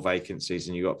way more vacancies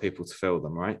and you've got people to fill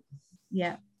them, right?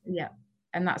 Yeah.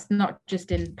 And that's not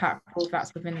just in Pacwolf,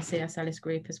 that's within the CS Ellis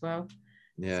Group as well.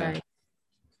 Yeah. So.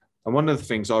 And one of the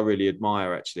things I really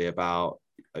admire actually about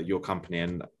your company,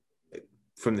 and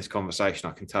from this conversation,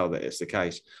 I can tell that it's the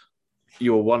case.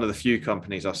 You're one of the few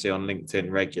companies I see on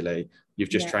LinkedIn regularly. You've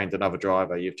just trained another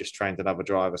driver. You've just trained another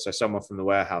driver. So someone from the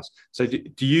warehouse. So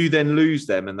do you then lose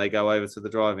them and they go over to the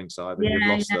driving side and you've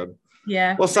lost them?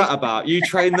 Yeah. What's that about? You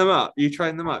train them up. You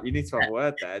need to have a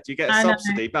word there. Do you get a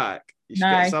subsidy back? You should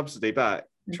get a subsidy back,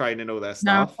 training all their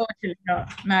staff. No, unfortunately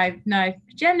not. No.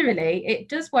 Generally, it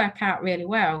does work out really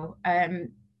well.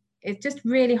 It's just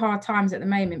really hard times at the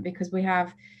moment because we've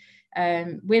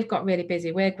got really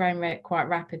busy. We're growing quite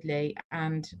rapidly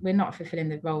and we're not fulfilling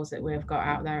the roles that we've got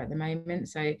out there at the moment.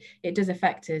 So it does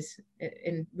affect us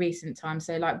in recent times.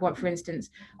 So like for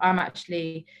instance, I'm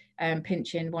actually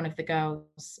pinching one of the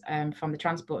girls from the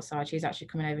transport side. She's actually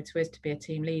coming over to us to be a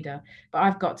team leader, but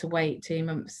I've got to wait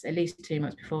at least 2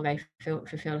 months before they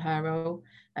fulfill her role.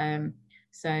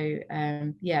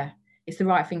 It's the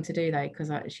right thing to do though,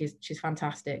 because she's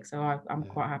fantastic. So I'm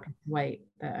quite happy to wait.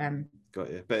 But got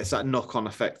you. But it's that knock-on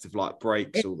effect of like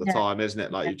breaks all the time, isn't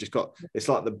it? Like you've just got, it's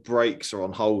like the brakes are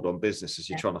on hold on business as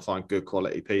you're trying to find good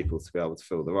quality people to be able to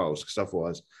fill the roles, because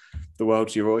otherwise the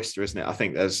world's your oyster, isn't it? I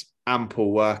think there's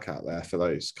ample work out there for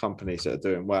those companies that are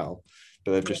doing well,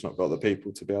 but they've just not got the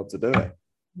people to be able to do it.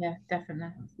 Yeah,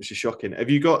 definitely. Which is shocking. Have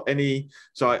you got any,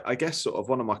 so I guess sort of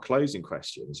one of my closing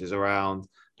questions is around,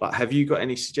 like, have you got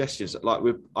any suggestions? Like,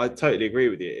 I totally agree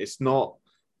with you. It's not,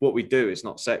 what we do is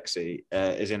not sexy,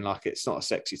 as in like, it's not a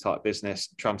sexy type business,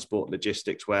 transport,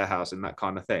 logistics, warehousing, that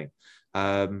kind of thing.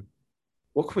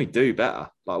 What can we do better?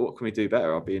 Like, what can we do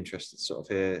better? I'll be interested to sort of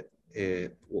hear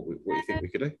what you think we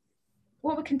could do.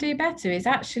 What we can do better is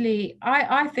actually,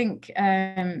 I think,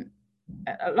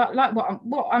 like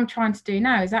what I'm trying to do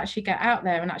now is actually get out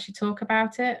there and actually talk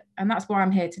about it, and that's why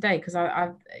I'm here today, because I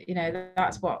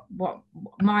that's what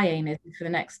my aim is for the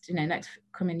next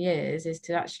coming years, is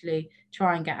to actually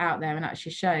try and get out there and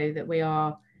actually show that we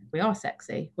are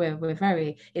sexy.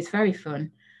 It's very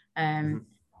fun.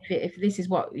 If this is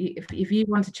what if you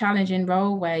want a challenging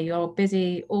role where you're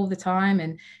busy all the time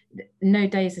and no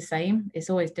day is the same, it's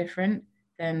always different,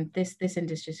 then this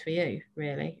industry is for you,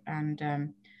 really.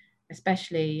 And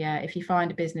especially if you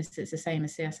find a business that's the same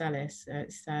as CS Ellis,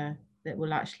 that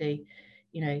will actually,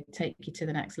 take you to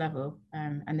the next level,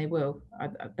 and they will. I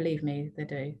believe me, they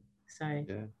do. So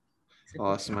yeah.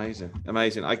 Oh, that's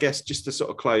amazing. I guess just to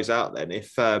sort of close out then,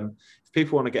 if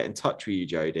people want to get in touch with you,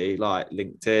 Jodi, like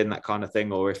LinkedIn, that kind of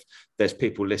thing, or if there's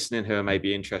people listening who are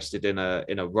maybe interested in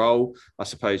a role, I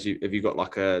suppose have you got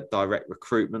like a direct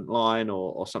recruitment line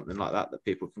or something like that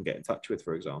people can get in touch with,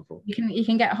 for example? You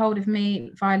can get a hold of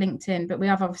me via LinkedIn, but we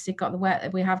have obviously got the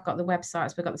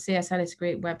websites. We've got the CS Ellis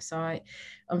Group website.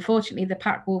 Unfortunately, the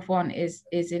Pacwolf one is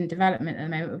in development at the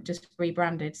moment. We've just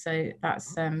rebranded, so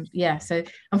that's So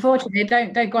unfortunately,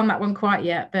 don't go on that one quite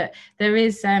yet. But there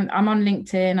is. I'm on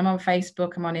LinkedIn. I'm on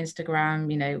Facebook. I'm on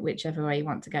Instagram. Whichever way you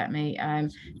want to get me.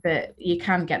 But you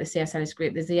can get the CS Ellis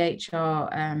Group. There's the HR.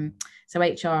 So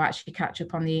HR actually catch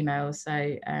up on the emails. So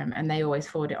and they always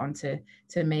forward it on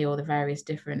to me or the various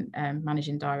different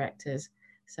managing directors.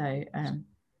 So amazing.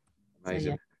 So,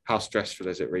 yeah. How stressful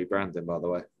is it rebranding, by the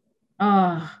way?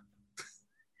 Oh,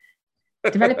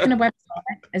 developing a website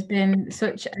has been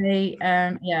such a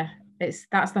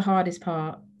that's the hardest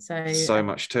part. So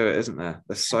much to it, isn't there?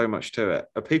 There's so much to it.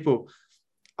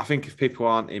 I think if people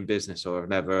aren't in business or have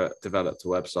never developed a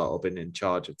website or been in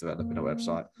charge of developing a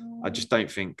website, I don't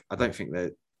think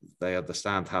they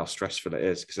understand how stressful it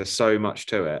is, because there's so much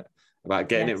to it about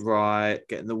getting it right,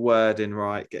 getting the wording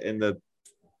right, getting the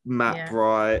map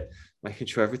right, making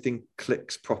sure everything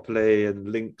clicks properly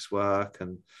and links work,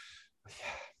 and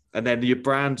then your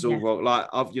brand's all wrong. Like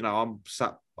I'm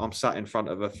sat in front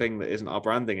of a thing that isn't our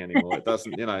branding anymore. It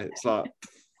doesn't, it's like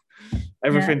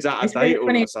everything's out of date all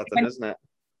of a sudden, isn't it?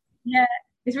 Yeah,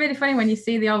 it's really funny when you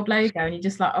see the old logo and you're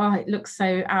just like, oh, it looks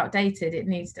so outdated. It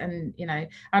needs, and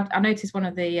I noticed one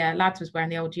of the lads was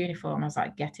wearing the old uniform. I was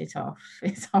like, get it off.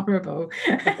 It's horrible.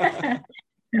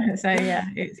 So yeah,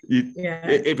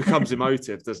 it becomes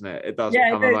emotive, doesn't it? It does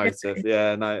become emotive.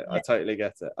 Yeah, no, I totally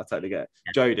get it.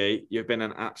 Jodi, you've been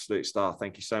an absolute star.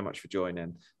 Thank you so much for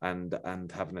joining and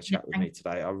having a chat with me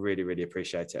today. I really, really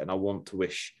appreciate it. And I want to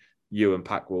wish you and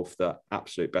Pacwolf the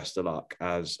absolute best of luck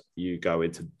as you go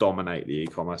into dominate the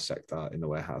e-commerce sector in the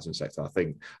warehousing sector. I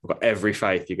think I've got every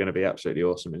faith you're going to be absolutely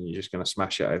awesome and you're just going to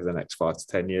smash it over the next 5 to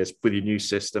 10 years with your new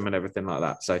system and everything like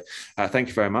that. So thank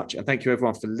you very much. And thank you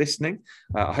everyone for listening.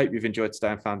 I hope you've enjoyed today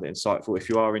and found it insightful. If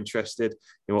you are interested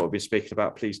in what we've been speaking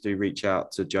about, please do reach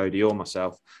out to Jodi or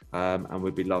myself and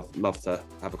we'd be love to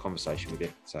have a conversation with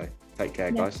you. So take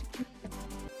care, guys.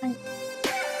 Thanks.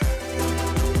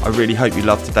 I really hope you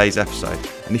loved today's episode,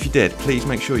 and if you did, please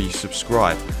make sure you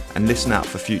subscribe and listen out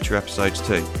for future episodes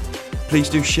too. Please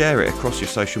do share it across your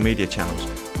social media channels.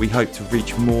 We hope to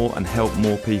reach more and help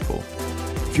more people.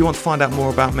 If you want to find out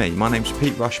more about me, my name's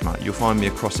Pete Rushmer. You'll find me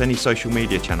across any social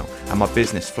media channel and my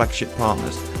business Flagship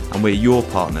Partners, and we're your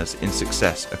partners in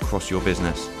success across your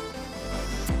business.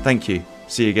 Thank you.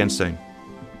 See you again soon.